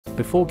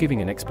Before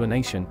giving an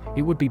explanation,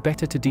 it would be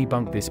better to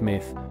debunk this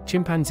myth.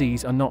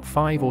 Chimpanzees are not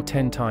 5 or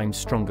 10 times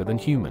stronger than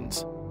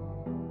humans.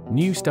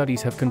 New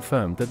studies have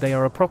confirmed that they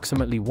are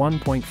approximately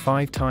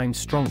 1.5 times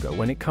stronger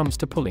when it comes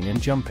to pulling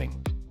and jumping.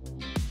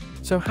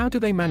 So how do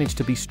they manage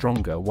to be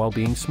stronger while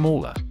being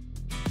smaller?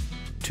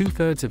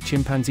 2/3 of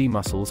chimpanzee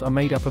muscles are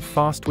made up of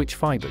fast-twitch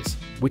fibers,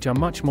 which are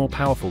much more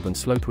powerful than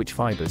slow-twitch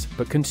fibers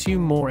but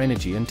consume more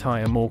energy and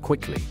tire more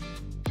quickly.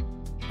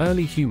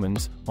 Early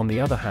humans, on the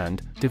other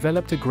hand,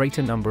 developed a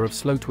greater number of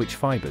slow-twitch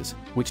fibers,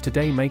 which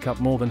today make up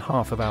more than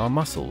half of our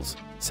muscles,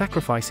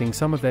 sacrificing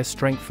some of their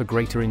strength for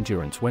greater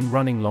endurance when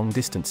running long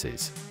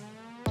distances.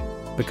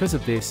 Because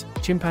of this,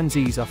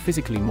 chimpanzees are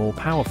physically more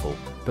powerful,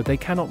 but they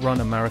cannot run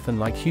a marathon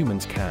like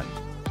humans can.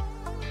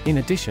 In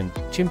addition,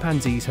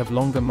 chimpanzees have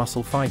longer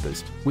muscle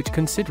fibers, which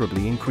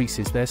considerably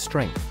increases their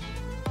strength.